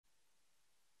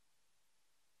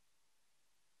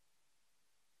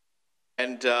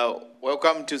And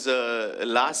welcome to the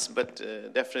last but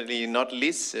definitely not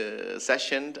least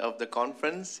session of the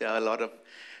conference. There are a lot of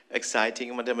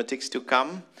exciting mathematics to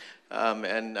come.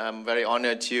 And I'm very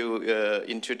honored to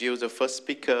introduce the first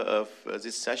speaker of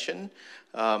this session.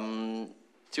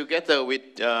 Together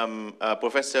with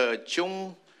Professor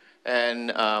Chung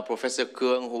and Professor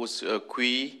Keung, who's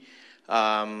Quy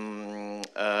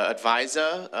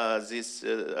advisor.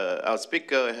 Our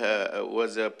speaker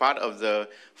was a part of the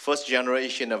first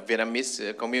generation of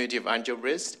Vietnamese community of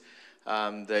algebraists.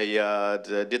 They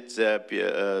did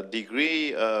the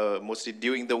degree mostly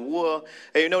during the war.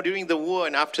 And, you know, during the war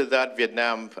and after that,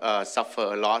 Vietnam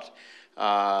suffered a lot.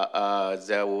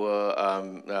 There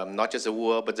were not just a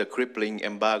war, but the crippling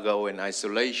embargo and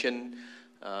isolation.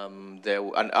 And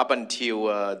up until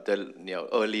the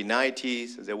early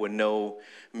 90s, there were no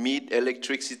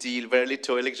electricity, very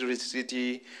little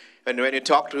electricity. And when you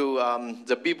talk to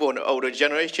the people in the older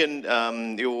generation,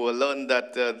 you will learn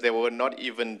that there were not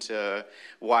even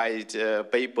white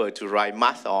paper to write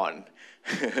math on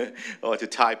or to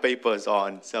type papers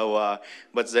on. So,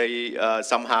 but they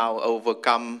somehow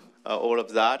overcome all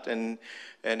of that and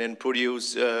then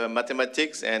produce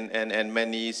mathematics and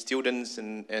many students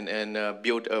and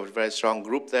build a very strong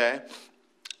group there.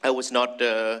 I was not,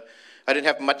 I didn't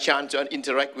have much chance to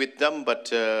interact with them, but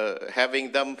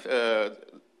having them,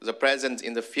 the presence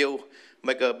in the field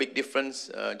make a big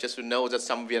difference. Just to know that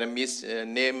some Vietnamese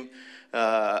names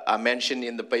are mentioned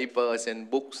in the papers and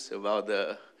books about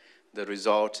the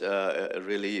result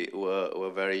really were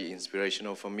very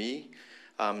inspirational for me.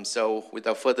 So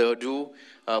without further ado,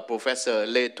 Professor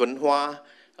Lê Tuấn Hoa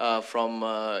from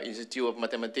Institute of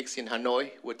Mathematics in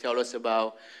Hanoi will tell us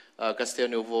about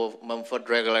Castelnuovo-Mumford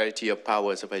Regularity of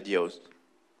powers of ideals.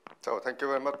 So thank you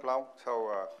very much, Long.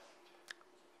 So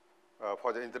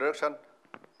for the introduction.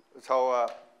 So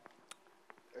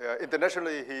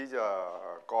internationally, he's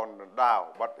called Dao,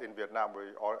 but in Vietnam,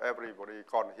 everybody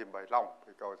call him by Long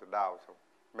because Dao. So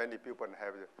many people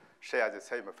share the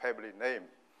same family name.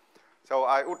 So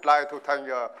I would like to thank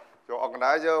your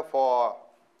organizer for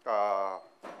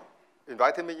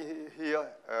inviting me here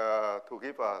to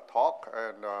give a talk,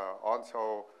 and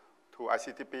also to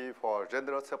ICTP for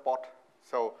generous support.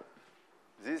 So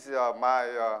this is my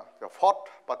the fourth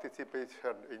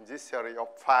participation in this series of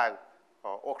 5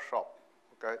 workshops.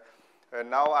 Okay, and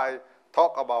now I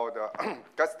talk about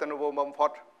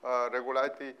Castelnuovo-Mumford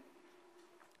regularity.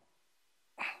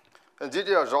 And this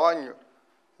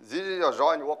is a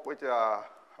joint work with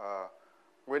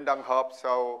Nguyen Đăng Hợp.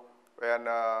 So when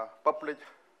public,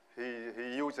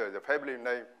 he uses the family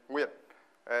name Nguyen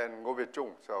and Ngô Việt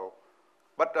Trung. So,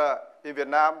 but in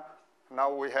Vietnam,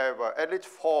 now we have at least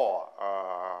 4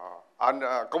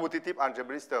 competitive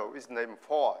algebraists is named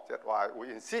 4. That's why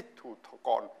we insist to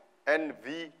call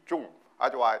NV Trung.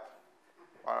 Otherwise,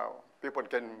 people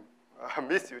can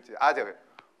misuse the other.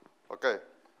 Okay.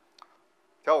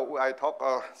 So I talk.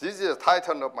 This is the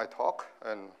title of my talk,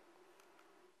 and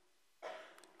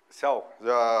so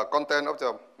the content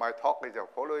of my talk is the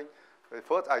following.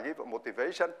 First, I give a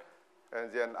motivation,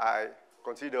 and then I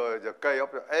consider the case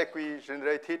of the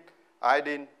equi-generated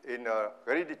ideal in a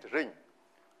graded ring.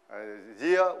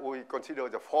 Here we consider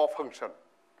the 4 functions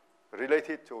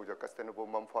related to the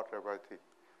Castelnuovo-Mumford regularity.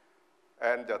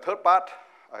 And the third part,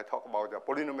 I talk about the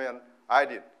polynomial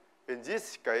ideal. In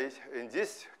this case,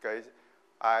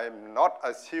 I'm not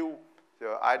assume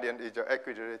the ideal is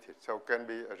equi-generated, so can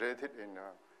be generated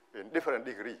in different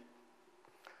degree.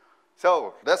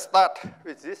 So let's start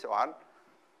with this one.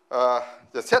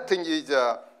 The setting is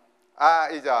R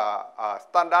is a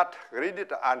standard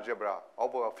graded algebra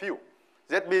over a few.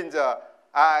 That means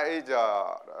R is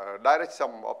a direct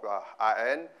sum of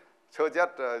Rn, so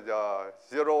that the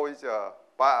 0 is a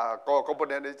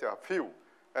component is a few,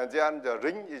 and then the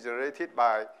ring is generated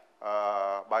by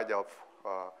the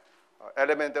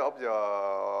element of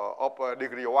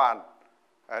degree 1,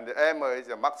 and the M is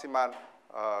the maximum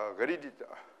graded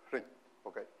ring.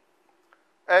 Okay.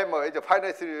 M is a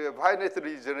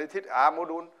finitely generated R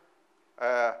module.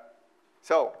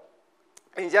 So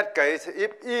in that case,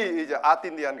 if E is an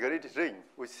Artinian graded ring,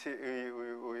 which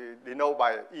we denote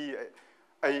by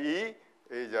AE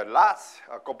is the last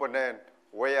component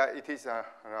where it is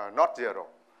not 0.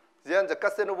 Then the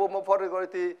Castelnuovo-Mumford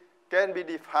regularity can be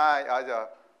defined as a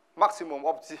maximum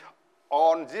of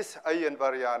on this A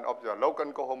invariant of the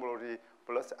local cohomology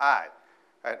plus I.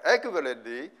 And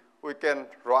equivalently, we can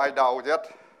write down that.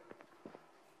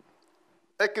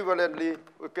 Equivalently,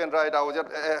 we can write down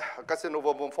that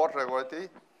Castelnuovo-Mumford regularity.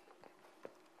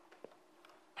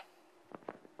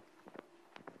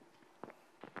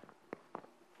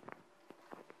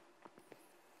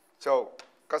 So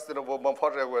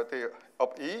Castelnuovo-Mumford regularity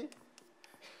of E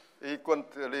equal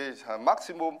to the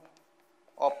maximum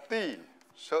of T,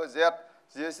 so that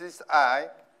this is I,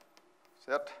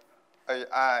 that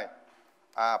AI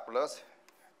R plus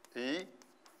E,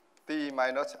 T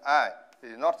minus I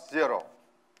is not 0.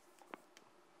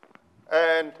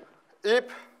 And if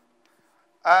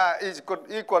R is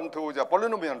equal to the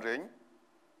polynomial ring,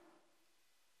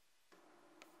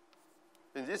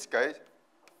 in this case,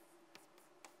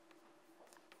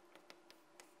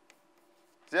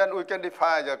 then we can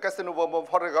define the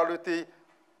Castelnuovo-Mumford regularity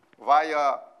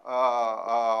via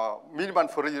minimum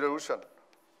free resolution.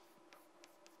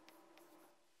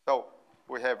 So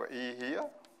we have E here.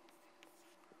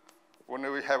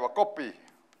 When we have a copy,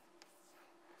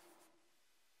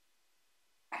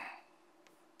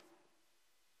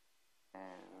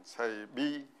 say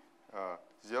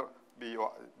B0,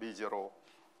 B0,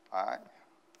 I.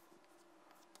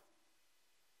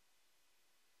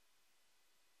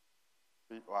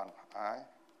 B1, I,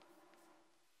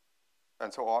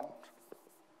 and so on.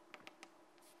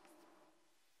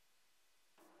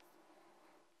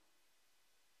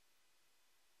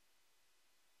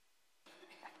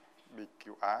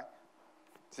 BQI.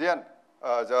 Then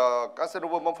the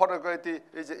Castelnuovo-Mumford regularity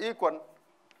is equal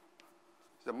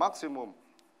to the maximum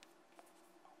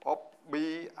of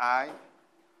BI,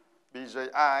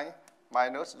 BJI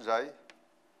minus J.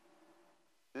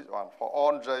 This one for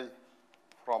all J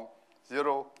from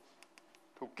 0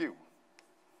 to Q.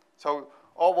 So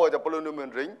over the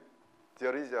polynomial ring,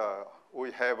 there is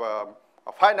we have a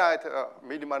finite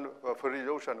minimum free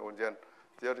resolution, and then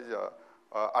there is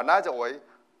another way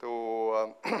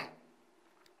to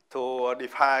to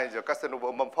define the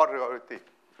Castelnuovo-Mumford regularity.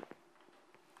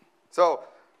 So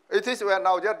it is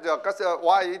now that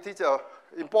why it is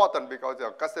important, because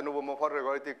the Castelnuovo-Mumford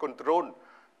regularity controls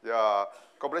the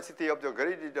complexity of the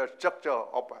graded structure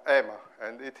of M,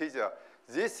 and it is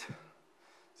this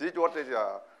what is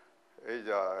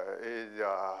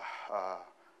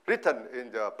written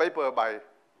in the paper by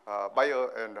Bayer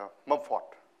and Mumford.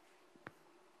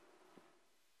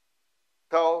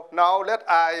 So now let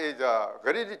I is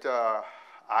graded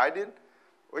ideal,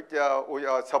 which we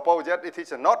suppose that it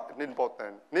is not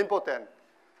nilpotent.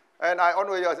 And I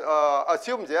always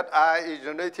assume that I is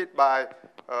generated by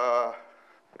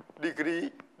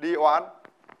degree D1,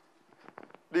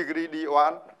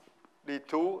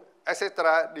 D2,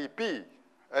 etc., dp.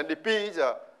 And dp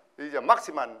is a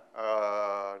maximum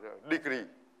degree.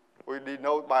 We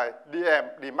denote by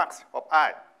dm, d max of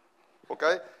I.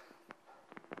 Okay?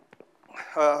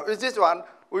 With this one,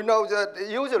 we know that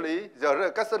usually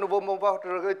the Castelnuovo-Mumford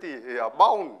regularity is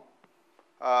bound,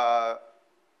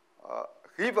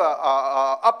 give an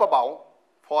upper bound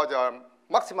for the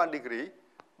maximum degree,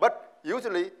 but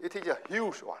usually it is a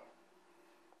huge one.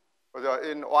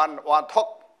 In one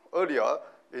talk earlier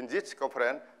in this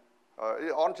conference,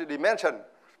 it only mentioned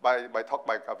by talk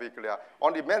by Caviglia,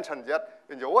 only mentioned that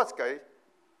in the worst case,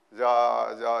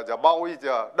 the bound is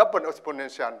the double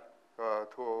exponential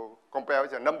to compare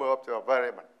the number of the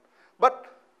variables. But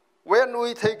when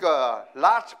we take a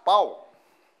large bound,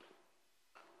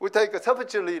 we take a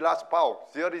sufficiently large bound.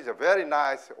 There is a very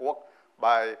nice work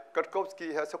by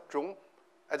Kutkowski, Hersok-Chung,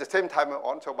 at the same time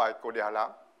also by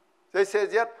Kodialam. They say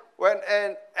that when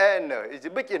n is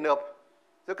big enough,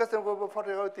 the Castelnuovo-Mumford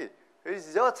regularity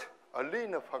is just a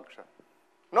linear function.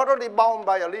 Not only bound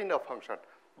by a linear function,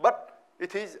 but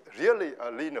it is really a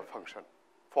linear function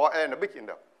for n big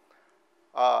enough.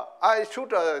 I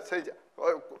should say,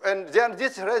 and then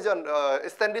this region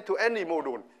extended to any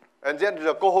module, and then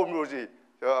the cohomology,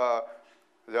 the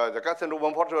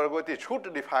Castelnuovo-Mumford regularity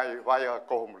should define via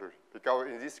cohomology, because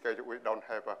in this case we don't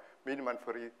have a minimum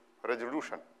free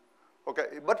resolution.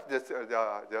 Okay, but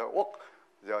the work,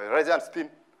 the region still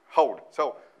hold.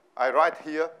 So I write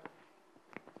here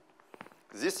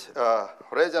this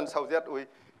region so that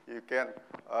you can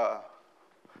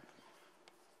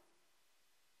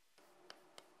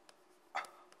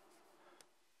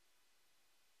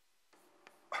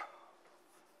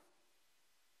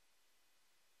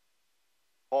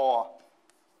for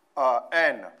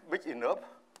n big enough,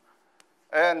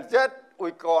 and that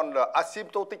we call the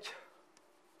asymptotic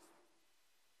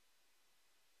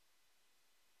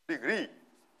degree.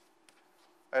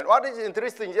 And what is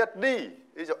interesting that d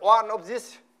is one of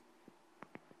this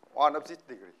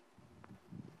degree.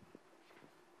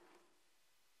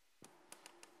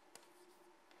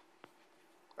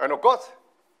 And of course,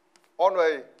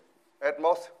 only at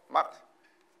most max.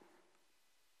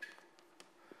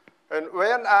 And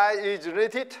when I is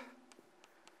generated,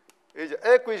 is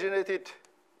equigenerated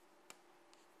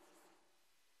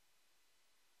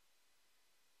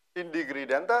in degree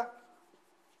delta,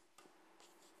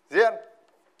 then,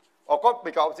 of course,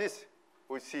 because this,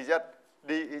 we see that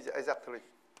D is exactly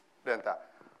delta.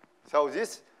 So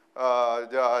this,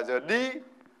 the D,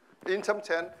 in some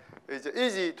sense, is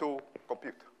easy to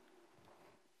compute.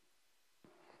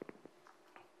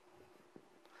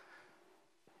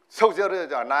 So there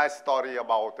is a nice story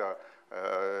about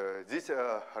this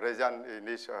region in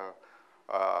this,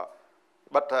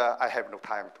 but I have no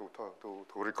time to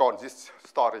recall this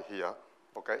story here.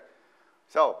 Okay,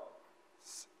 so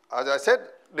as I said,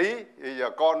 D is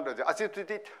called the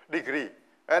associated degree,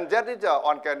 and that is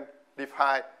one can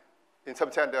define in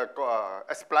some sense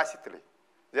explicitly.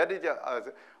 That is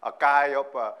a kind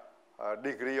of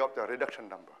degree of the reduction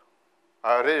number,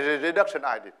 reduction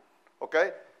ID.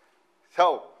 Okay.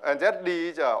 So, and that D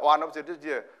is one of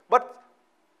the, but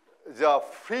the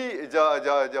free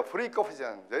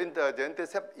coefficient, the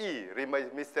intercept E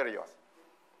remains mysterious.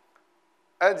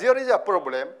 And there is a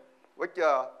problem, which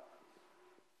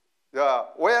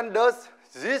when does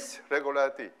this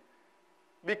regularity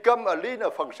become a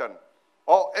linear function,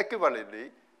 or equivalently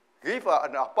give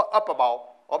an upper bound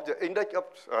of the index of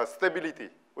stability,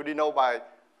 we denote by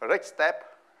red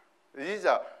step. This is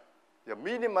the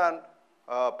minimum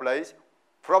place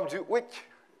from which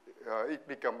it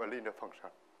becomes a linear function.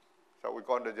 So we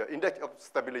call it the index of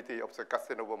stability of the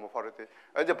Castelnuovo-Mumford Regularity.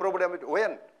 And the problem is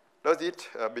when does it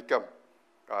become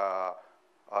a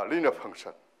linear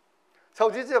function? So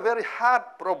this is a very hard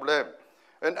problem.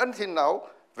 And until now,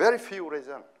 very few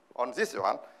reasons on this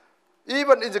one.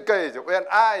 Even in the case when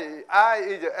I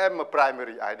is M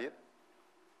primary ideal.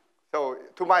 So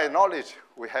to my knowledge,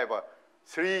 we have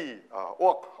three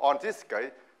work on this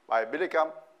case by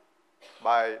Billingham,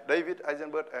 by David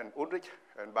Eisenberg and Ulrich,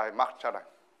 and by Mark Chadang.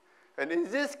 And in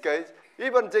this case,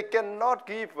 even they cannot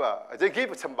give, they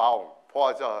give some bound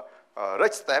for the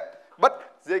red step,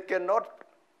 but they cannot,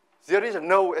 there is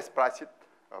no explicit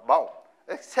bound,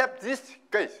 except this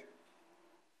case.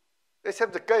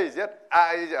 Except the case that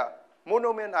I is a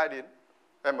monomial ideal,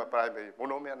 M primary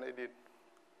monomial ideal,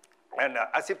 and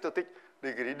asymptotic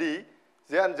degree D,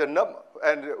 then the number,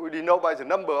 and we know by the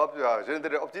number of the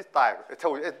generator of this type.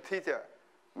 So it is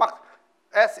max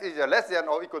S is less than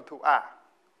or equal to R.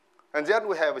 And then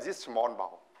we have this small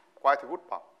bound, quite a good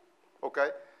bound. Okay?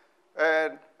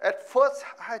 And at first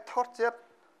I thought that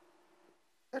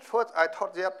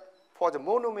for the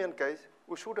monomial case,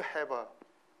 we should have a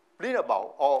linear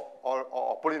bound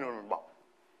or polynomial bound.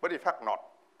 But in fact not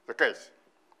the case.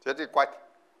 That is quite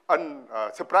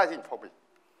surprising for me.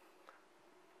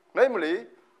 Namely,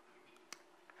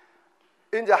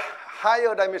 in the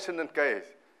higher dimensional case,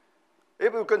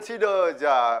 if you consider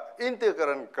the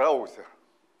integral clause,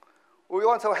 we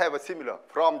also have a similar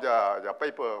from the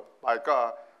paper by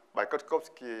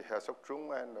Kotkowski,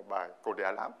 Sokchung, and by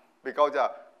Kodealam, because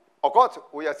of course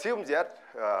we assume that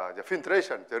the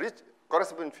filtration, the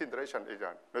corresponding filtration is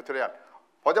Noetherian.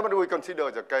 For example, we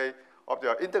consider the case of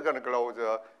the integral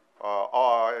clause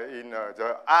or in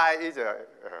the I is a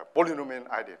polynomial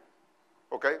ideal.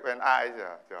 Okay, when I is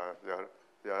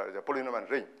the polynomial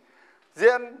ring.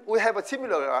 Then we have a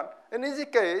similar one. And in this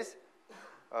case,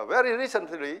 very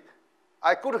recently,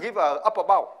 I could give an upper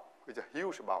bound, which is a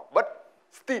huge bound, but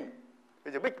still,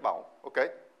 it's a big bound, okay?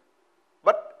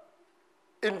 But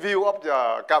in view of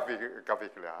the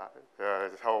Caviglia,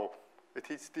 so it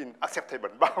is still acceptable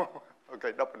bound,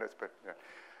 okay, double aspect.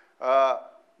 Yeah.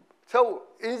 So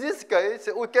in this case,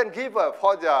 we can give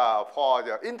for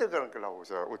the integral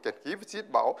clause, we can give this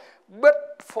bound,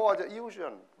 but for the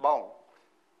usual bound,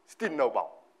 still no bound.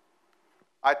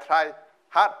 I try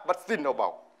hard, but still no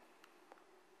bound.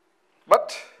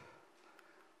 But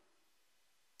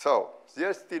so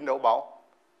there's still no bound.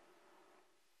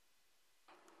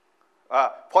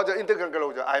 For the integral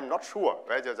clause, I'm not sure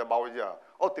whether the bound is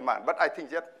optimal, but I think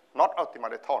that not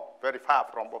optimal at all, very far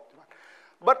from optimal.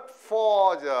 But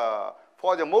for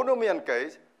the monomial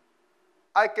case,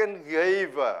 I can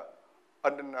give a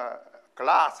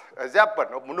class example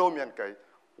of monomial case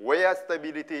where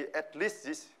stability at least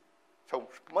this, so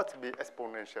must be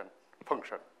exponential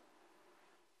function,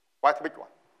 quite a big one,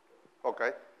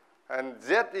 okay? And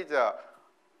that is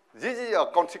this is a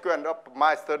consequence of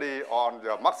my study on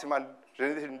the maximum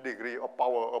generation degree of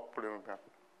power of polynomial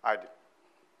ideal.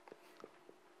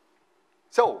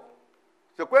 So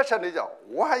the question is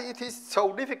why it is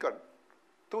so difficult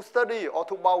to study or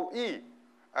to bound E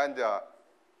and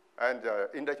the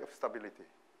index of stability.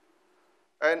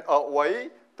 And a way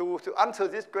to answer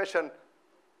this question,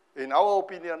 in our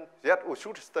opinion, that we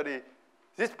should study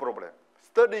this problem.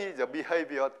 Study the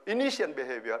behavior, initial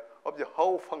behavior of the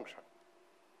whole function.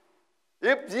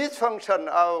 If these functions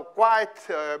are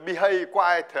behave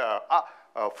quite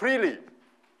freely,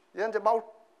 then the mouth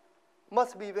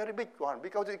must be very big one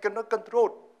because it cannot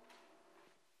control.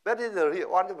 That is the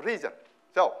one of the reason.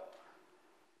 So,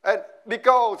 and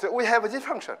because we have this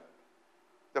function,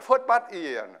 the first part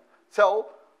is, so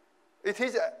it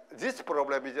is this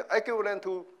problem is equivalent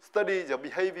to study the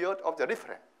behavior of the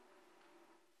different.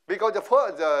 Because the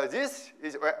first, this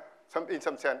is in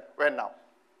some sense when now.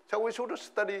 So we should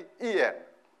study En,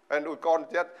 and we call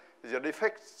that the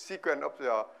defect sequence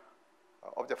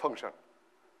of the function.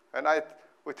 And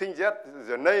we think that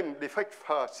the name defect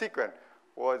sequence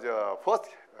was first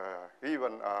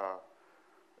given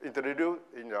introduced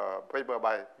in a paper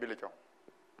by Billy Chong.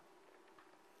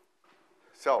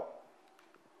 So,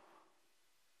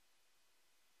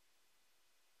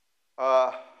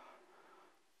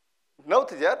 note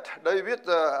that David,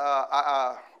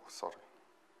 sorry.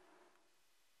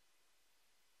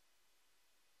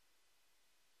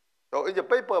 So in the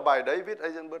paper by David,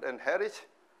 Eisenberg, and Harris,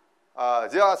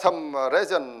 there are some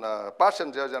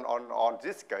partial reason on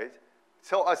this case.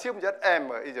 So assume that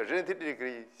M is a relative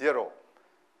degree 0.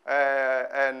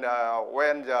 And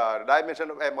when the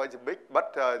dimension of M is big,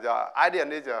 but the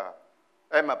ideal is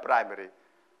M primary.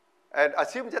 And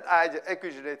assume that I is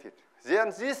equidistant.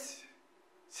 Then this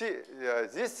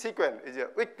sequence is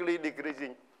weakly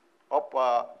decreasing of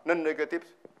non-negative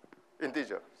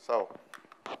integer. So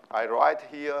I write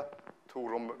here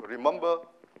to remember.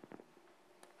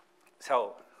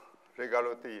 So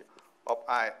regularity of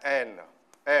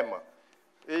M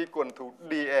equal to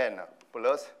Dn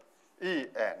plus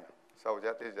En. So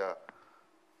that is the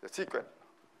sequence.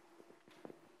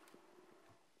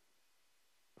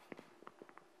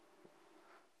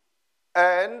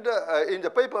 And in the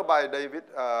paper by David,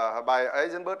 by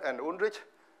Eisenberg and Ulrich,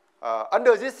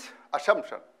 under this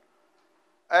assumption,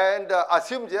 and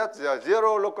assume that the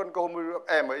zero local cohomology of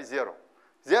M is 0,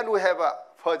 then we have a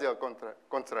further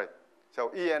constraint. So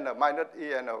En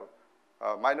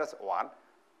minus 1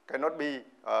 cannot be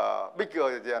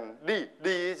bigger than D. D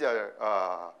is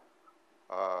a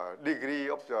degree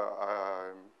of the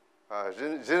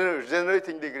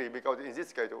generating degree, because in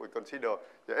this case we consider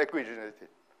the equigenerated.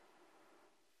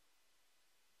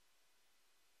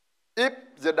 If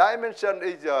the dimension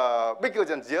is bigger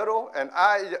than 0 and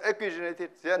I is equigenerated,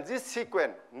 then this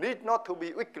sequence need not to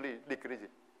be weakly decreasing.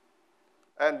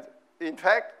 And in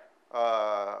fact,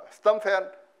 Stumfen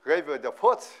gave the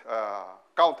first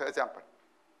counterexample.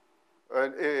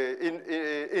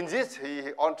 In this,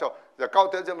 he also, the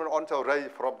counterexample also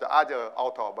raised from the other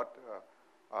author, but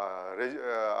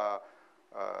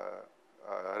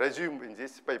resumed in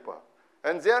this paper.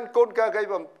 And then Konka gave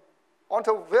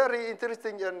also very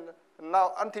interesting, and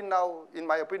now, until now, in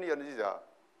my opinion, is a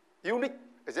unique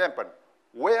example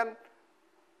when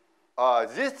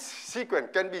this sequence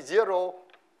can be 0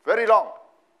 very long.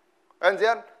 And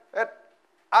then at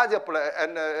other place,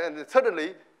 and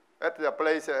suddenly at the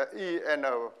place En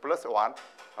plus 1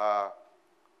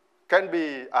 can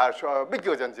be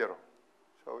bigger than 0.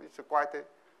 So it's quite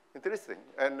interesting.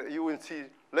 And you will see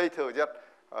later that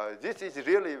this is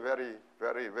really very,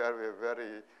 very, very,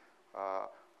 very,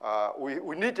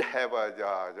 we need to have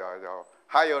the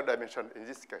higher dimension in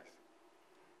this case.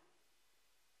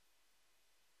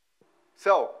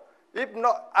 So if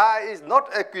not, I is not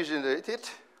equigenerated,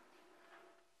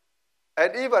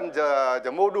 and even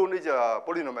the module is a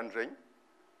polynomial ring,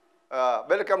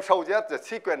 Belcom shows that the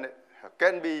sequence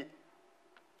can be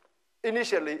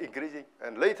initially increasing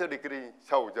and later decreasing.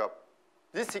 So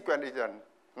this sequence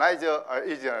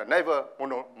is never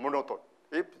monotone.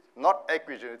 If not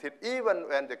equigenerated, even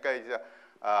when the case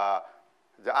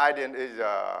the ideal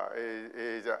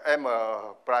is M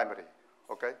primary.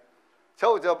 Okay.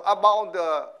 So about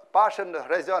the partial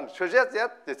reason suggests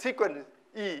that the sequence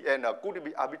E and could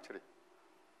be arbitrary.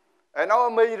 And our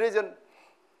main reason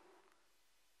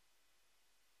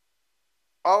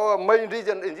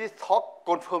in this talk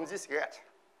confirms this yet.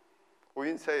 We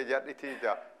didn't say that it is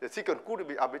the sequence could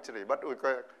be arbitrary, but we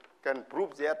can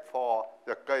prove that for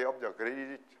the case of the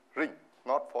graded ring,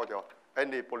 not for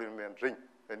any polynomial ring,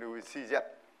 and we will see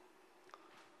that.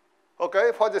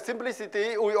 Okay, for the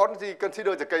simplicity, we only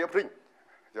consider the case of ring.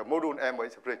 The module M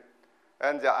is a ring.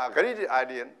 And the graded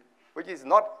ideal, which is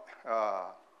not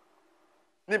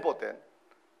nilpotent,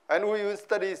 and we will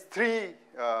study 3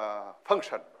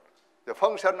 functions. The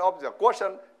function of the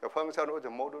quotient, the function of the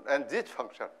module, and this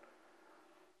function.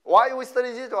 Why we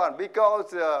study this one?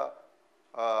 Because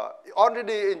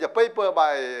already in the paper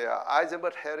by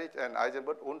Eisenberg Harris and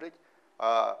Eisenberg Ulrich,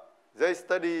 they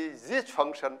study this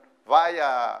function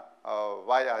via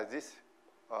this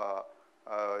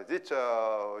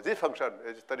this function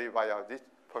is studied via this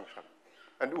function.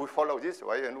 And we follow this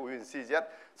way, and we will see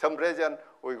that some region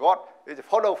we got is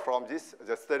follow from this,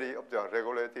 the study of the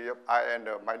regularity of IN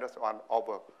minus 1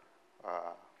 over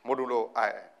modulo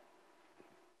IN.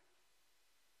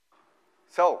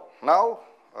 So now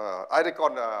I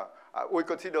reckon we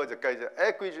consider the case of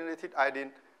equigenerated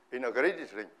iodine in a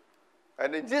graded ring.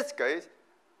 And in this case,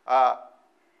 I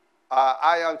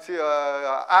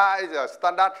is a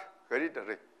standard graded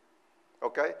ring.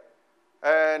 Okay?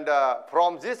 And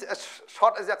from this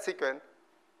short exact sequence,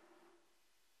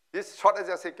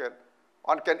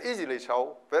 one can easily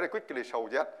show, very quickly show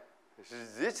that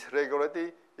this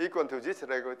regularity equal to this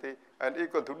regularity and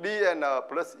equal to dn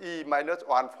plus e minus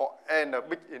 1 for n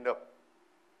big enough.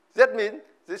 That means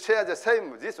they share the same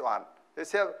with this one. They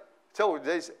share, so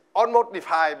they almost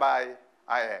defined by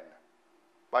IN,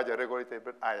 by the regularity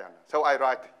with IN. So I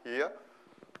write here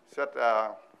that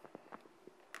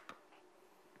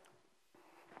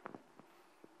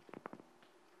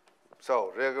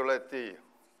so regularity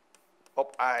of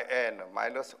IN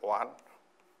minus 1,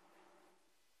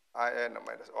 IN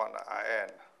minus 1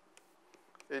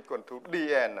 IN equal to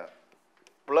dn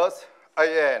plus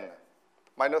AN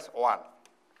minus 1.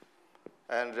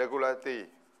 And regularity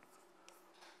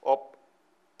of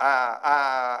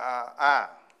R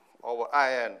over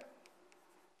IN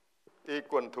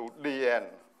equal to dn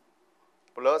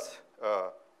plus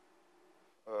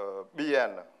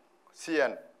bn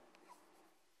cn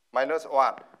minus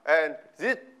 1. And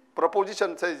this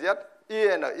proposition says that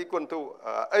En equal to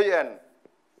An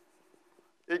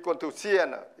equal to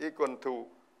Cn equal to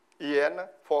En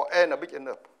for n big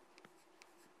enough.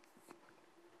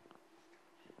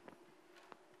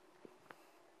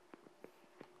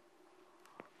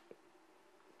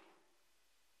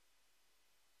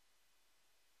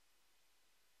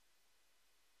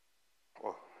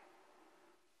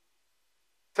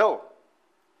 So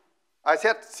I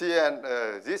said Cn,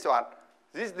 this one,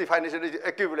 this definition is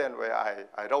equivalent where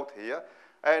I wrote here.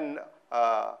 And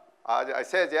I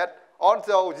said that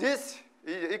also this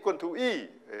is equal to E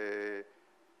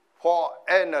for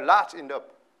n large enough.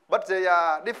 But they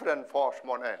are different for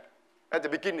small n. At the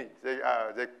beginning,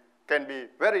 they can be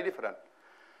very different.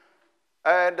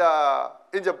 And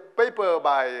in the paper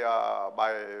by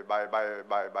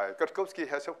Katkowski,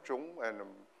 Herzog-Chung, and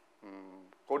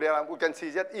we can see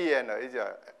that En is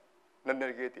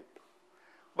non-negative.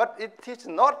 But it is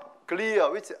not clear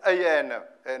which An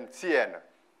and Cn.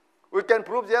 We can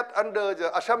prove that under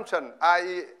the assumption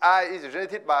I is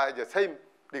generated by the same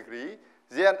degree,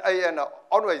 then An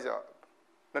always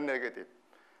non-negative.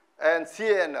 And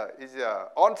Cn is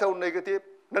also negative,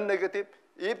 non-negative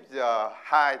if the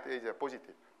height is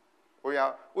positive. We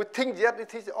think that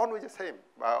it is always the same,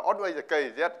 always the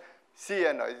case that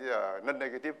Cn is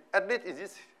non-negative, at least it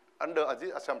is under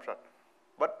this assumption.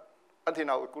 But until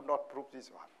now, we could not prove this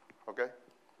one, okay?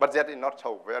 But that is not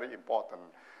so very important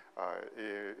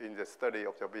in the study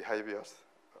of the behaviors,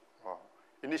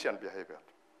 initial behavior.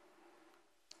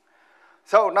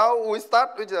 So now we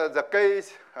start with the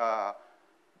case,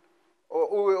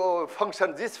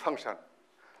 function, this function.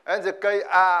 And the case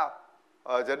R,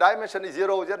 the dimension is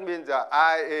 0, that means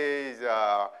I is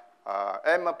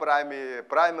M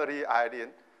primary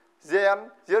iodine.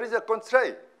 Then there is a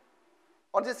constraint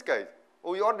on this case.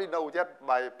 We already know that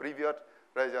by previous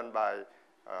reason by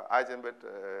Eisenberg,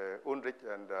 Ulrich,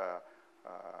 and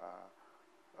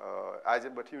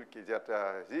Eisenberg-Hürke that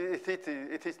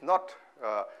it is not,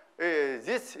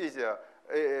 this is,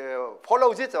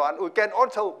 follow this one. We can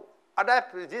also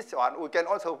adapt this one. We can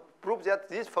also prove that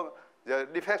this the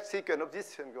defect sequence of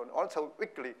this function also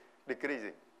quickly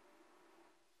decreasing.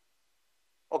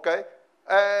 Okay,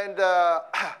 and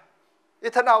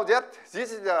it turns out that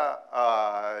this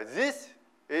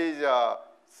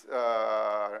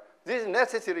is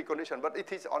necessary condition, but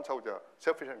it is also the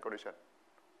sufficient condition.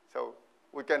 So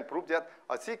we can prove that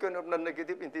a sequence of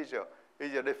non-negative integer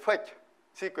is a defect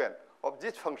sequence of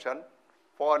this function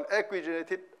for an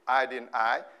equigenerated iodine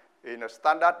I in a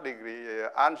standard degree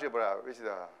algebra, which is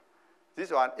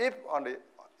this one. If only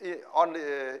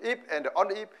if and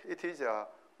only if it is a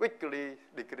weakly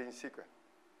decreasing sequence.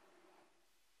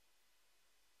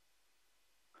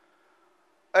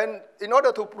 And in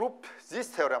order to prove this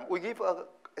theorem, we give a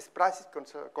explicit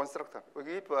constructor. We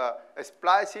give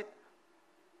explicit.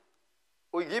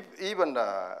 We give even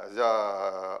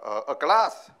a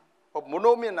class of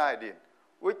monomial iodine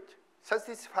which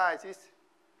satisfies this.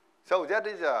 So that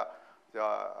is the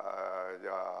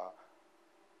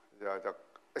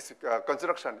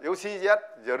construction. You see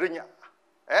that the ring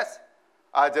S,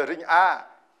 the ring R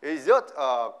is just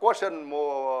a quotient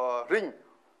ring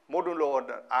modulo on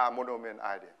the monomial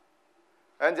ideal.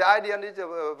 And the ideal is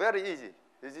very easy.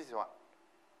 This is one.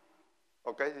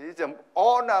 Okay, it's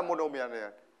all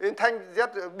monomial. In time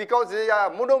that because they are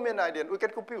monomial ideal, we can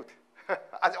compute.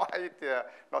 Otherwise, it's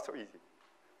not so easy.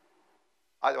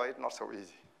 Otherwise, it's not so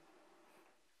easy.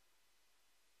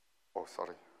 Oh,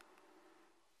 sorry.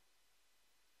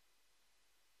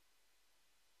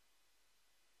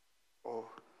 Oh.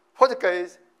 For the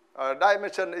case,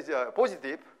 dimension is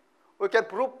positive, we can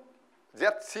prove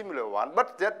that similar one,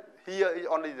 but that here is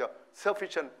only the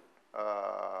sufficient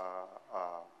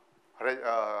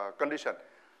condition.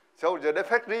 So the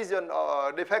defect region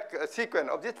or defect sequence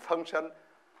of this function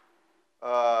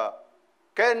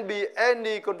can be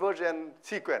any convergent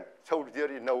sequence. So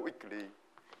there is no equally,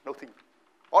 nothing.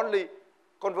 Only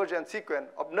convergent sequence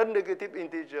of non-negative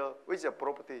integer with a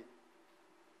property.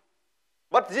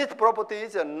 But this property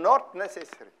is not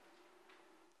necessary.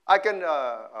 I can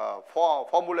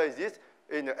formulate this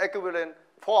in an equivalent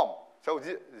form. So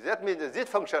that means that this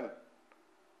function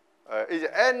is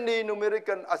any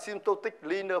numerical asymptotic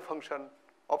linear function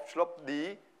of slope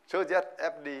d, so that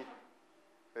fd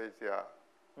is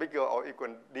bigger or equal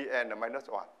to dn minus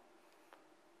 1.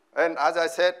 And as I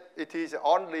said, it is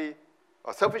only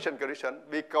a sufficient condition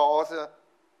because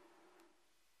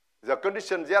the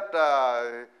condition that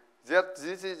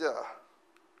this is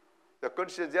the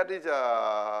condition that is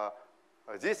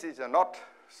this is not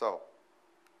so.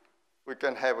 We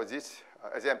can have this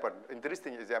example,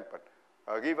 interesting example,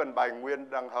 given by Nguyen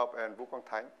Đăng Hợp and Vũ Quang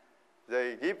Thánh.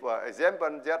 They give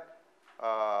example that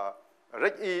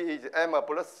rect E is m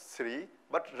plus 3,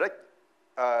 but rect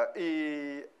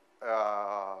E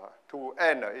to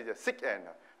n is 6n,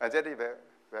 and that is a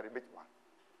very big one.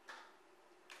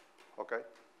 Okay.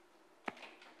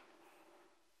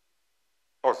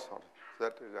 Oh, sorry.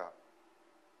 That is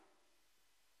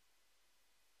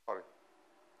sorry.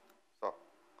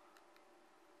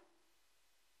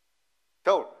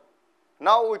 So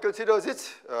now we consider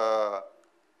this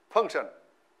function,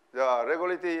 the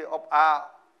regularity of R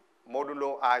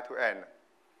modulo I to n.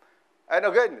 And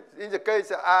again, in the case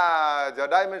the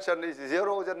dimension is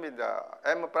 0, that means the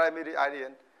M primary ideal.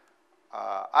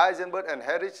 Eisenberg and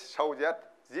Harris show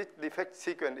that this defect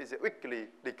sequence is weakly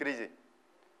decreasing.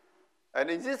 And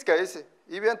in this case,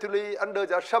 eventually, under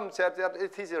the assumption that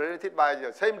it is related by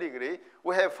the same degree,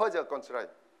 we have further constraint.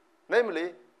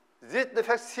 Namely, this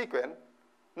defect sequence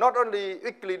not only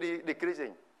weakly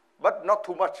decreasing, but not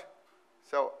too much.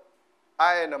 So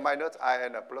in minus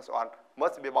in plus 1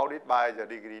 must be bounded by the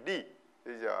degree d,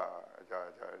 is the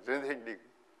relating degree.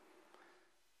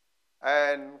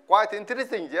 And quite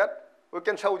interesting that we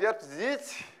can show that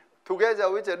this,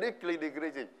 together with the weakly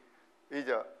decreasing, is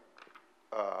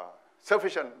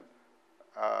sufficient.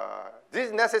 This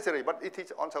is necessary, but it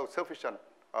is also sufficient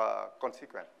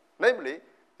consequence. Namely,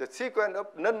 the sequence of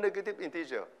non-negative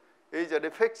integer is a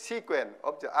defect sequence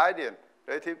of the ideal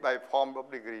related by form of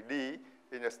degree d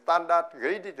in a standard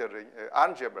graded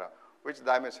algebra with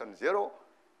dimension 0.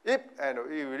 If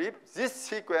this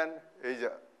sequence is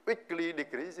weakly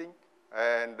decreasing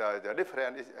and the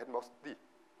difference is at most d.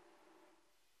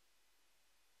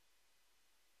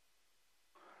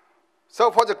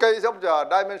 So for the case of the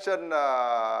dimension,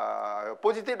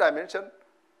 positive dimension,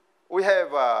 we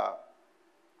have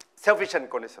sufficient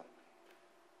condition.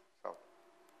 So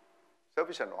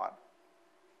sufficient one.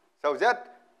 So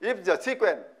that if the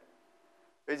sequence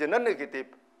is non-negative,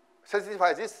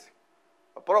 satisfies this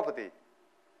property,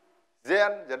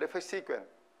 then the defect sequence,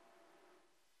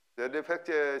 the defect,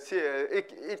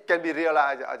 it can be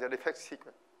realized as a defect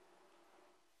sequence.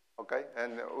 Okay,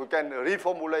 and we can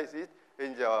reformulate it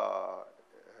in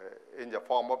the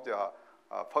form of the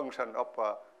function of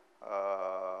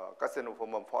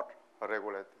Castelnuovo-Mumford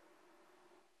Regularity.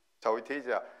 So it is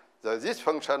this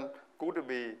function could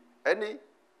be any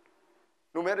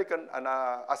numerical and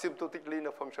asymptotic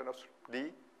linear function of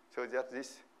d, so that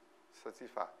this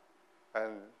satisfies.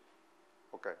 And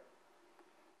okay.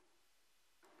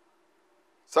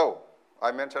 So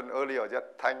I mentioned earlier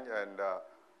that Thanh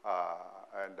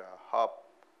and Hợp,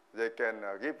 they can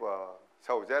give.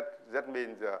 So that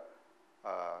means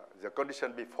the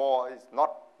condition before is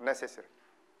not necessary.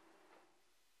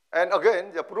 And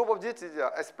again, the proof of this is an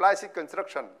explicit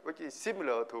construction, which is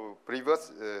similar to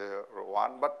previous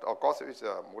one, but of course it's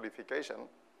a modification.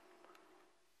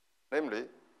 Namely,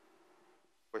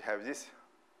 we have this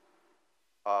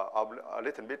a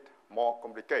little bit more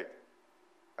complicated.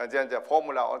 And then the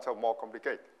formula also more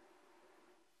complicated.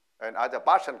 And as a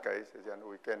partial case, then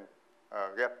we can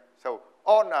get, so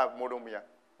on a monomial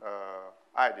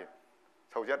ideal,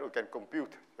 so that we can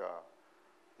compute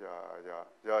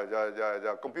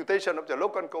the computation of the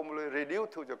local cohomology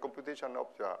reduced to the computation of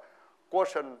the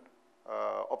quotient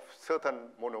of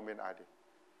certain monomin ID.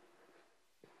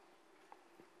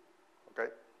 Okay.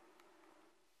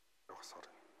 Oh, sorry.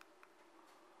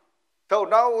 So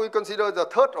now we consider the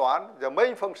third one, the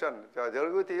main function, the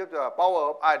derivative of the power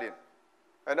of ideal.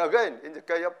 And again, in the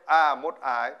case of R mod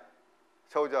I,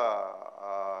 so the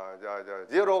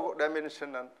zero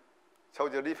dimensional, so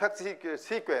the defect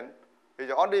sequence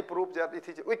is only proof that it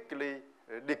is weakly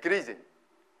decreasing.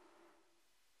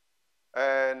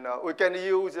 And we can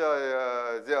use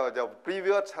the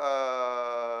previous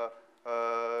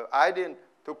ideal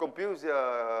to compute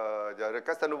the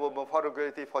Castelnuovo-Mumford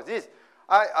Regularity for this.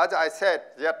 As I said,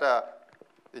 that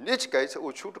in each case,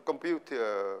 we should compute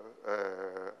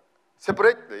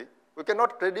separately. We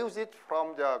cannot reduce it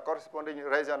from the corresponding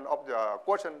region of the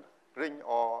quotient ring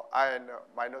or IN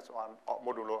minus 1 or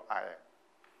modulo IN.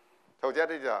 So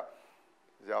that is the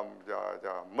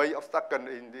main obstacle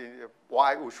in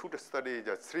why we should study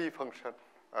the three functions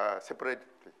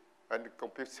separately and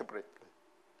compute separately.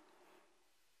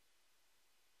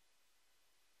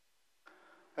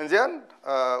 And then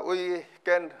we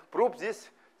can prove this.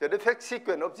 The defect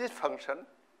sequence of this function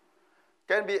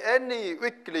can be any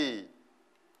weakly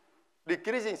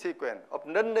decreasing sequence of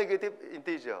non-negative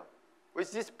integer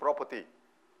with this property,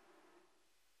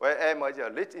 where m is a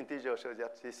least integer, so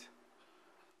that this.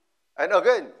 And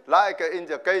again, like in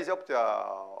the case of the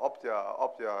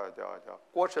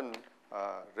quotient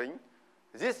ring,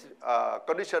 this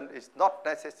condition is not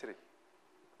necessary.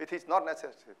 It is not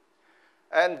necessary.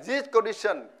 And this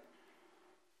condition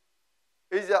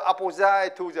is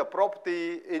opposite to the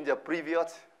property in the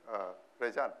previous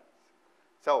region.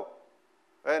 So,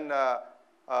 when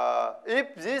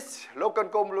if this local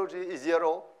cohomology is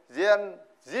zero, then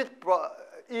this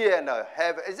EN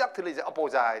have exactly the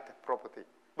opposite property.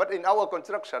 But in our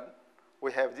construction,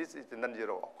 we have this is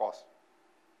non-zero, of course.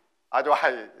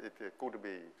 Otherwise, it could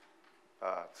be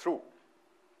true.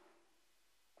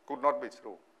 Could not be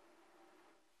true.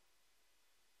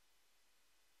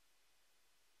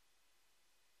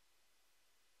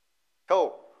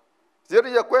 So, there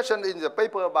is a question in the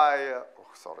paper by,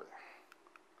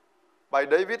 by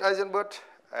David Eisenberg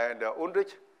and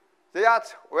Ulrich. They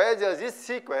ask whether this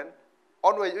sequence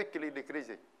always weakly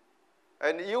decreasing.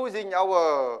 And using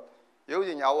our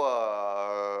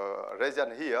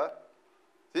region here,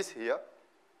 this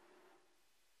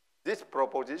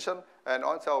proposition, and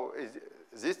also is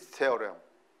this theorem,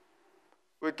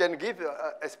 we can give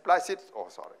explicit,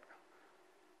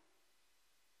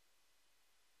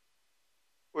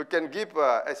 we can give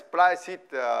explicit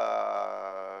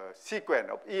sequence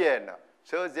of EN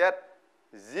so that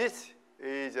this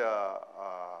is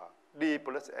D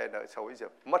plus N, so it's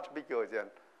much bigger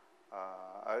than,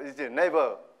 it's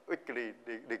never weakly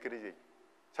decreasing.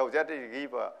 So that is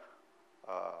give a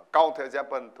counter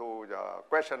example to the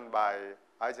question by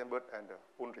Eisenberg and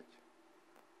Ulrich.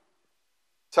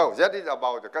 So that is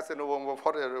about the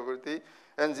Castelnuovo-Mumford Regularity.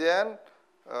 And then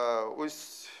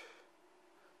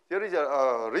there is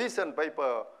a recent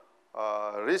paper,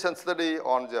 recent study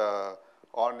on the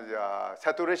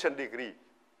saturation degree.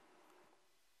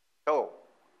 So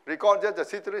recall that the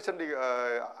saturation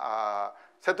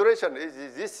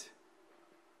is this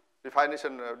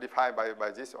definition defined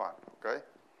by this one. Okay.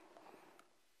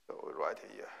 So we write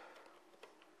here.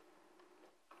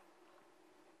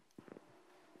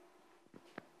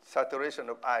 Saturation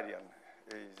of iron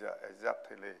is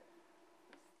exactly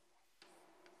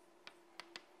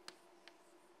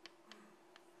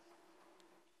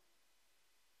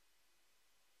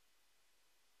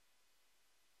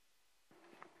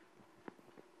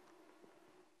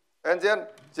and then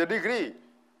the degree,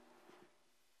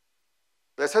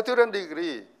 the saturation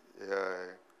degree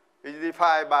is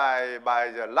defined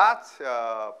by the last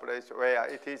place where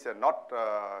it is not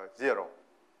zero.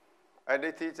 And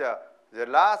it is the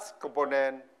last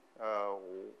component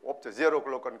of the zero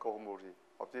local cohomology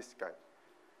of this kind.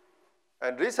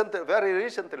 And very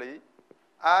recently,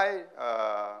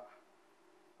 Taiha,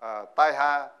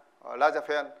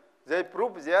 Lazafen, they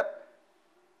proved that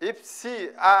if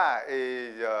CR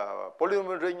is a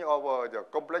polynomial ring over the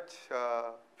complex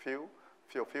field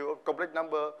complex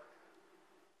number,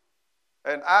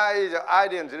 and I is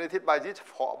ideal generated by this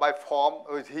by form,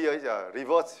 which here is a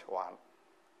reverse one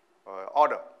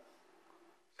order.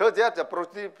 So that the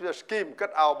procedure scheme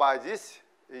cut out by this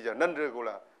is a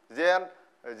non-regular. Then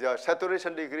the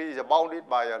saturation degree is bounded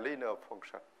by a linear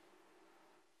function.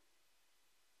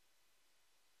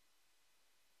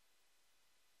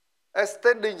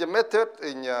 Extending the method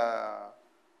in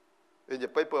in the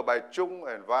paper by Chung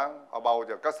and Wang about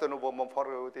the Castelnuovo-Mumford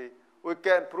Regularity, we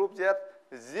can prove that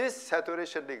this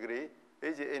saturation degree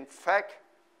is in fact,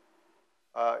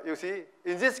 you see,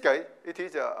 in this case, it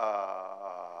is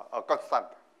a constant.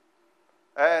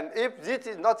 And if this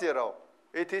is not zero,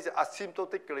 it is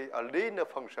asymptotically a linear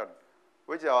function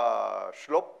with a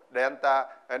slope delta,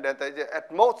 and delta is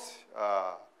at most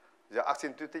the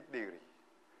asymptotic degree.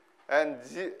 And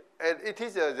it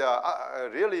is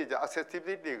really the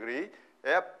asymptotic degree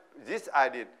if this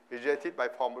ideal is related by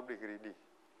form of degree D.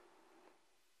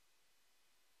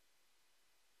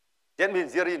 That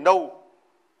means there is no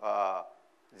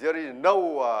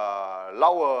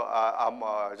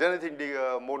lower generating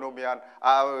monomial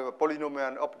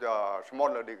polynomial of the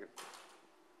smaller degree.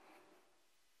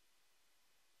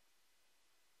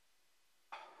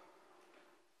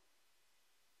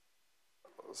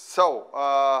 So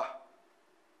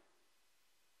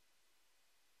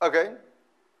again,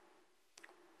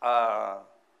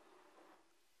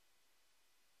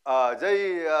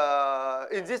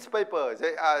 in this paper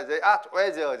they ask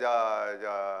whether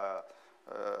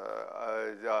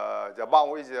the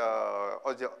bound is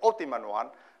the optimal one,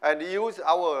 and use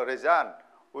our result.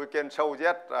 We can show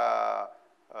that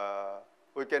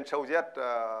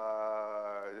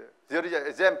there is an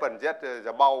example that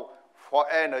the bound for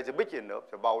n is big enough,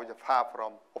 the bound is far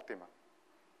from optimal.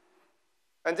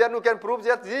 And then we can prove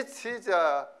that this is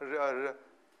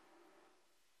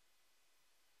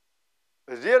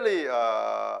really,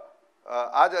 as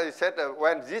I said,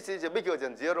 when this is bigger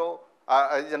than zero,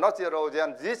 is not zero,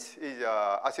 then this is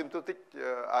asymptotic,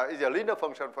 is a linear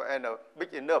function for n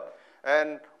big enough.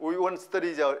 And we want to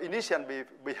study the initial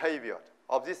behavior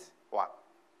of this one.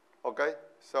 Okay?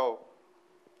 So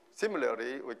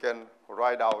similarly, we can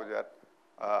write out that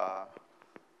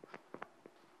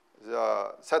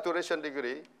the saturation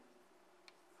degree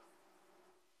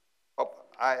of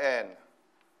In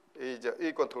is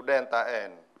equal to delta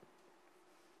n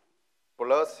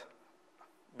plus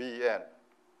Bn.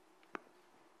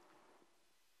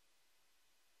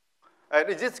 And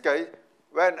in this case,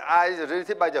 when I is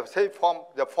related by the same form,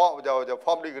 the form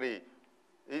degree,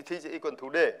 it is equal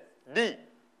to D.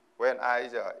 When I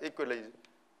is equally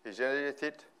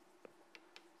generated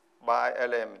by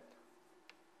element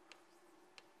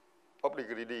of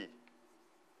degree D.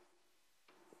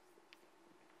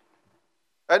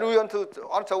 And we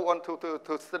also want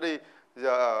to study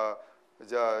the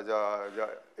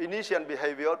initial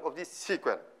behavior of this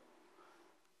sequence.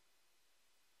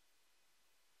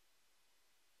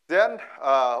 Then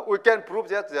we can prove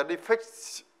that the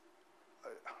defects,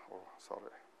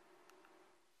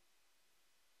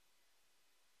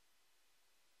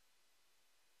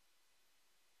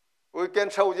 we can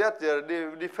show that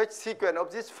the defect sequence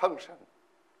of this function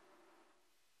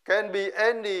can be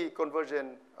any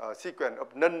convergent sequence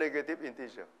of non-negative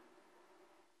integer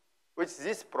with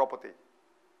this property.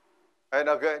 And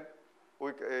again,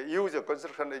 we use the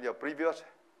construction in the previous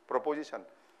proposition.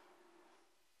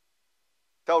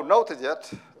 So notice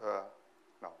that,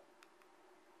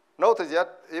 notice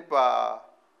that if,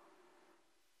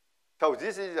 so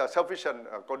this is a sufficient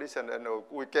condition, and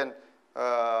we can,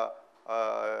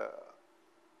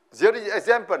 there is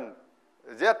example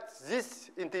that this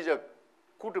integer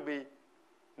could be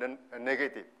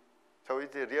negative. So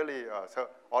it is really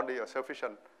only a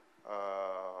sufficient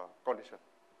condition.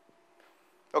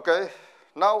 Okay,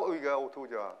 now we go to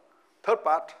the third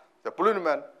part, the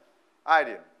polynomial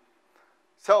ideal.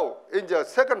 So in the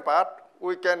second part,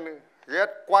 we can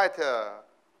get quite,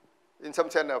 in some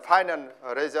sense, a final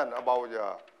reason about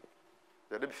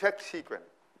the defect sequence.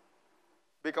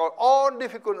 Because all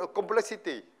difficult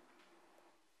complexity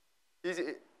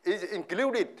is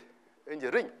included in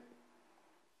the ring.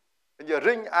 In the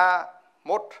ring A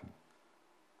mod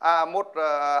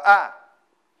A.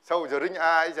 So the ring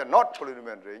A is a not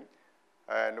polynomial ring,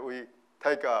 and we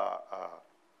take a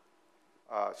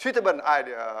suitable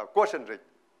quotient ring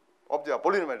of the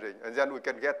polynomial ring, and then we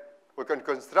can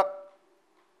construct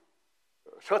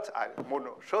such kind of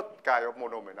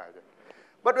monomial idea.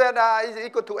 But when A is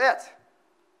equal to S,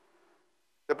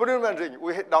 the polynomial ring,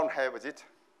 we don't have this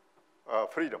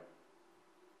freedom.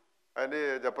 And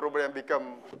the problem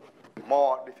becomes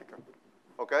more difficult.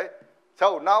 Okay?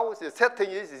 So now the setting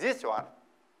is this one.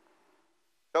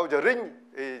 So the ring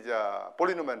is a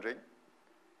polynomial ring.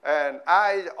 And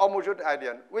I is homogeneous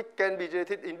ideal, which can be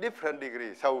generated in different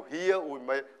degrees. So here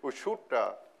we should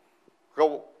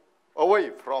go away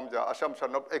from the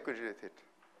assumption of equidistant.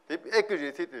 If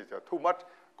equidistant is too much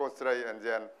constraint, and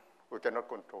then we cannot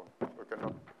control. We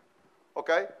cannot.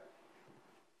 Okay.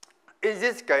 In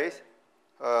this case,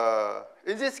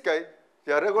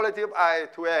 the regularity of I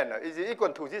to n is equal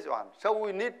to this one. So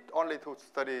we need only to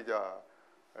study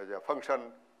the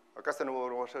function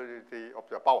Castelnuovo-Regularity of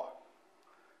the power.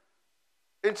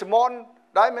 In small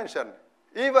dimension,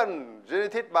 even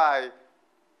generated by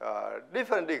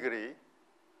different degree,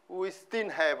 we still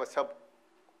have some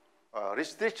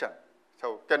restriction,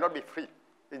 so cannot be free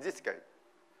in this case.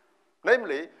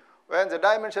 Namely, when the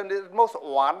dimension is most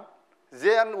 1,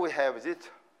 then we have this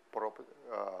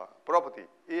property,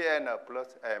 En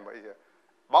plus M is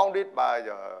bounded by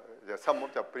the sum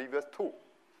of the previous 2.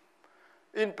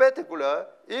 In particular,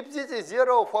 if this is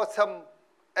 0 for some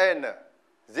n,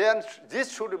 then this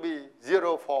should be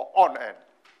 0 for on n.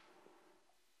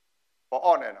 For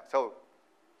on n. So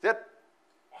that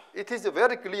it is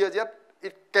very clear that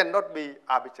it cannot be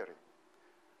arbitrary.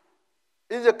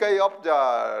 In the case of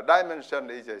the dimension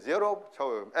is 0,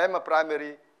 so M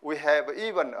primary, we have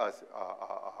even a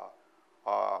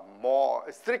more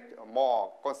strict,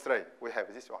 more constraint. We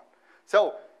have this one.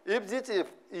 So if this is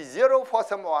 0 for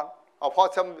someone, or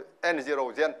for some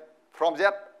n0, then from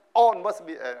that on must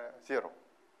be 0.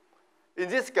 In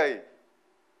this case,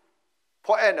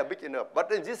 for n a big enough,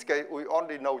 but in this case, we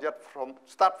only know that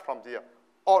start from 0,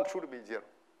 on should be 0.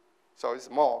 So it's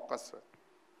more constraint.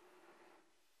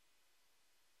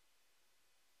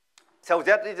 So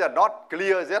that is not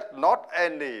clear that not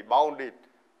any bounded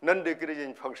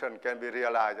non-decreasing function can be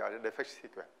realized as a defect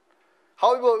sequence.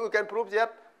 However, we can prove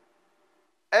that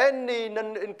any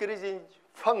non-increasing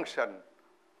function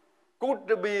could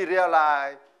be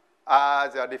realized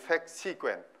as a defect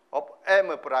sequence of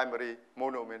M primary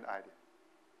monomin ID.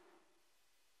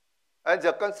 And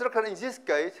the construction in this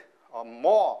case are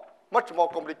much more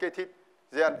complicated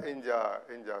than in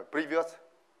the previous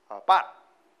part.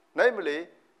 Namely,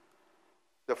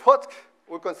 the first,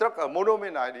 we construct a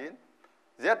monomin ID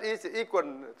that is equal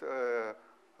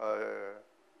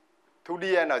to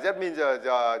dn. That means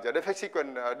the defect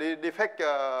sequence, the defect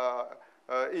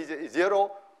is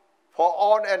 0 for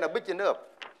on and a big enough.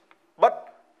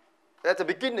 But at the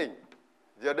beginning,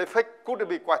 the defect could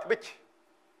be quite big.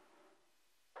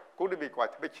 Could be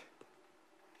quite big.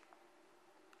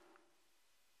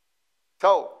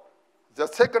 So the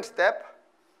second step,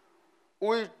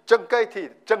 we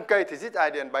truncate this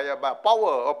idea by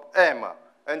power of M.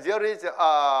 And there is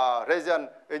a reason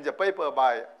in the paper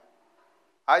by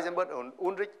Eisenberg and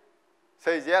Ulrich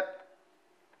says that,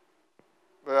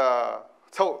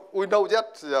 so we know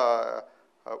that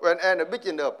when n is big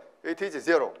enough, it is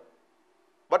 0.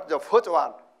 But the first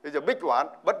one is a big one,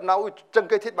 but now we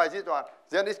truncate it by this one,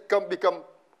 then it become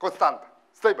constant,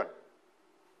 stable.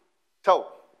 So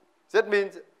that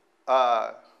means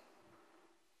the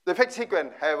effect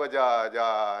sequence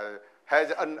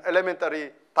has an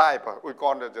elementary type. We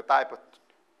call it the type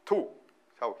 2.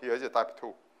 So here is the type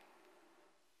 2.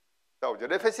 So the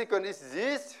defect sequence is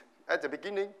this at the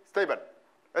beginning, stable,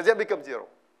 and then becomes 0.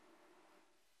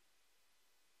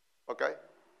 Okay?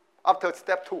 After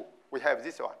step 2, we have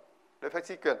this one. The defect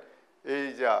sequence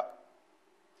is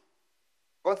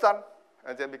constant,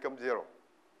 and then becomes 0.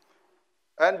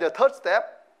 And the third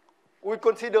step, we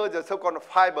consider the so-called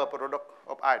fiber product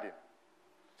of iodine.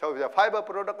 So the fiber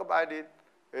product of iodine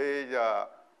is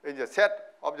in the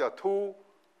set of the two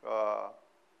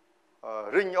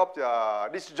ring of the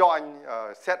disjoint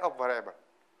set of variables.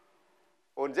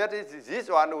 And that is this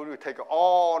one, we will take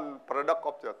all product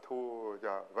of the two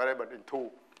variables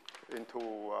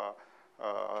into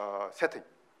setting.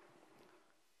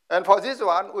 And for this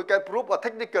one, we can prove a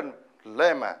technical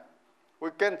lemma.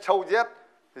 We can show that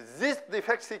this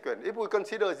defect sequence, if we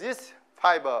consider this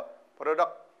fiber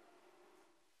product,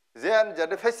 then the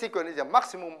defect sequence is the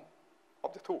maximum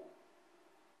of the two.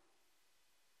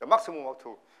 The maximum of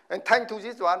two. And thanks to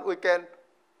this one, we can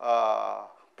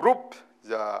prove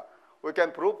the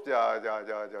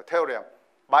theorem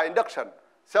by induction.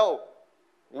 So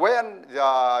when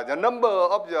the number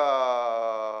of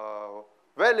the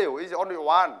value is only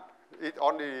 1, it's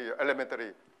only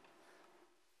elementary.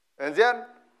 And then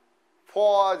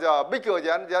for the bigger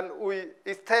then we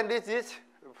extend this.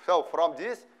 So from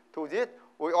this to this,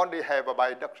 we only have a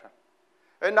by induction.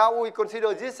 And now we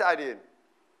consider this idea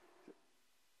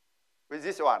with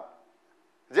this one.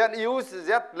 Then use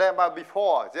that lemma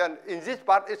before. Then in this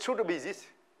part, it should be this.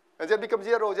 And then becomes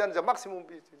 0, then the maximum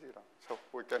is 0. So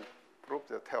we can prove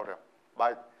the theorem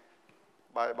by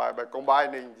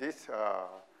combining this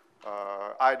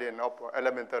idea of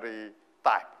elementary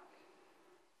type.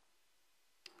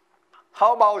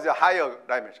 How about the higher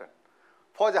dimension?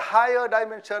 For the higher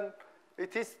dimension,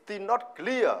 it is still not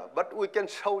clear, but we can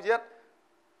show that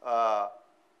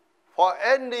for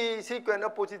any sequence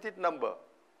of positive number,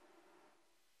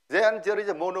 Then there is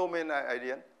a monomain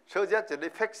ideal, so that the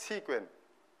defect sequence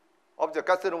of the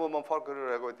Castelnuovo-Mumford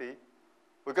Regularity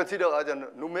we consider as a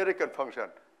numerical function,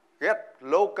 get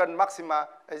local maxima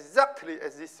exactly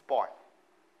at this point.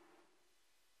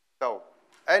 So,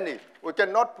 we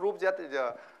cannot prove that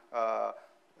the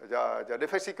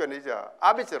defect sequence is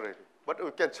arbitrary, but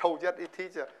we can show that it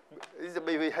is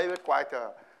behavior quite,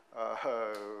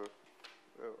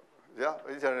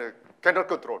 cannot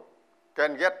control,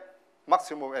 can get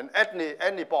maximum at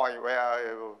any point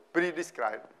where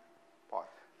pre-described point.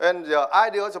 And the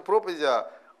idea of the proof is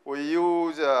we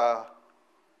use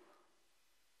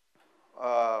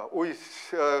we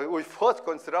first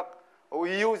construct.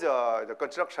 We use the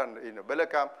construction in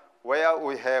Bellecam where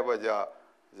we have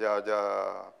the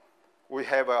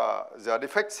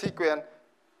defect sequence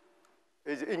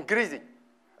is increasing,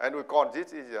 and we call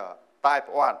this is type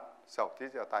 1. So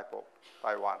this is a type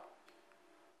 1.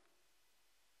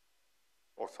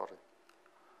 Oh, sorry.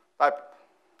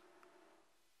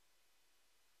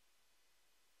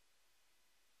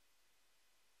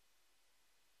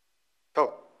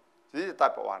 So this is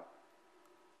type 1.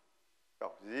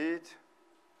 So this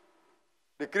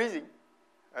decreasing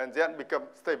and then become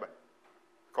stable,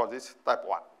 because this is type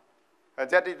 1. And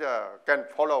that is, can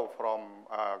follow from,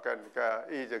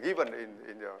 is given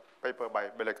in the paper by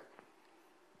Bellecam.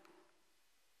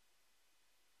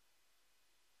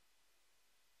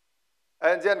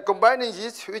 And then combining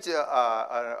this with a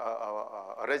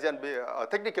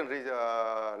technical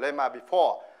lemma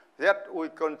before, that we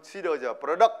consider the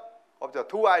product of the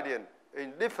two ideas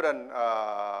in different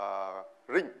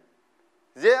ring.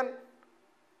 Then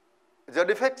the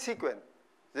defect sequence,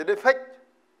 the defect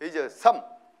is a sum,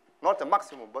 not the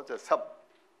maximum, but the sum.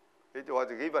 It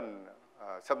was given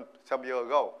some year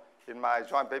ago in my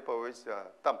joint paper with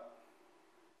Tâm.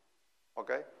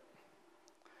 Okay?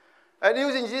 And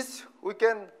using this, we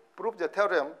can prove the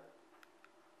theorem.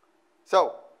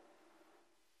 So,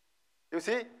 you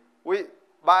see,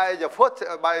 by the first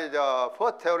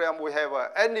theorem, we have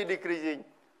any decreasing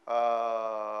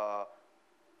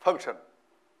function.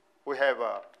 We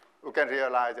can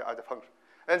realize the other function.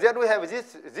 And then we have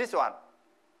this one.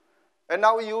 And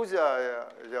now we use the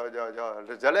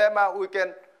lemma. We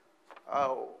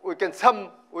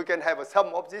can have a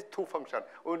sum of these two functions.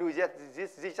 We do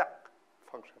this zigzag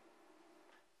function.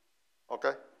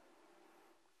 Okay.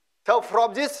 So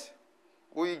from this,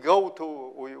 we go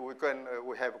to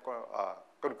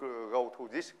go to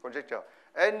this conjecture.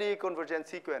 Any convergent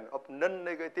sequence of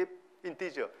non-negative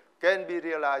integer can be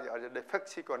realized as a defect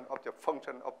sequence of the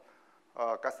function of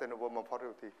Castelnuovo-Mumford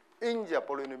Regularity in the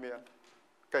polynomial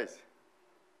case.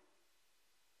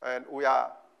 And we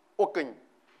are working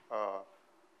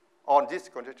on this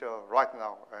conjecture right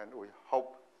now, and we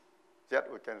hope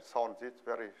that we can solve this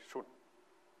very soon.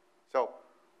 So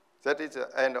that is the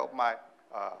end of my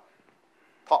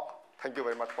talk. Thank you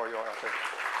very much for your attention.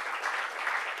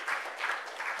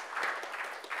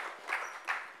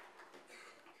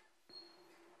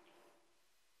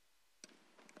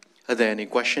 Are there any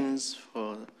questions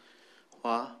for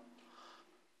Hoa?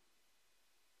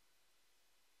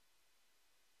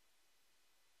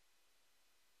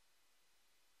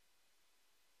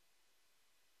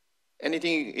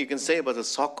 Anything you can say about the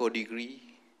SOCO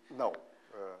degree? No.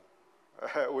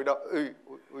 We don't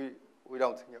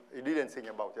think, we didn't think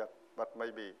about that, but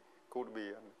maybe could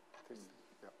be.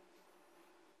 Yeah.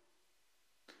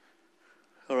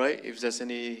 All right, if there's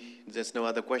no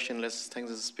other question, let's thank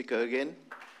the speaker again.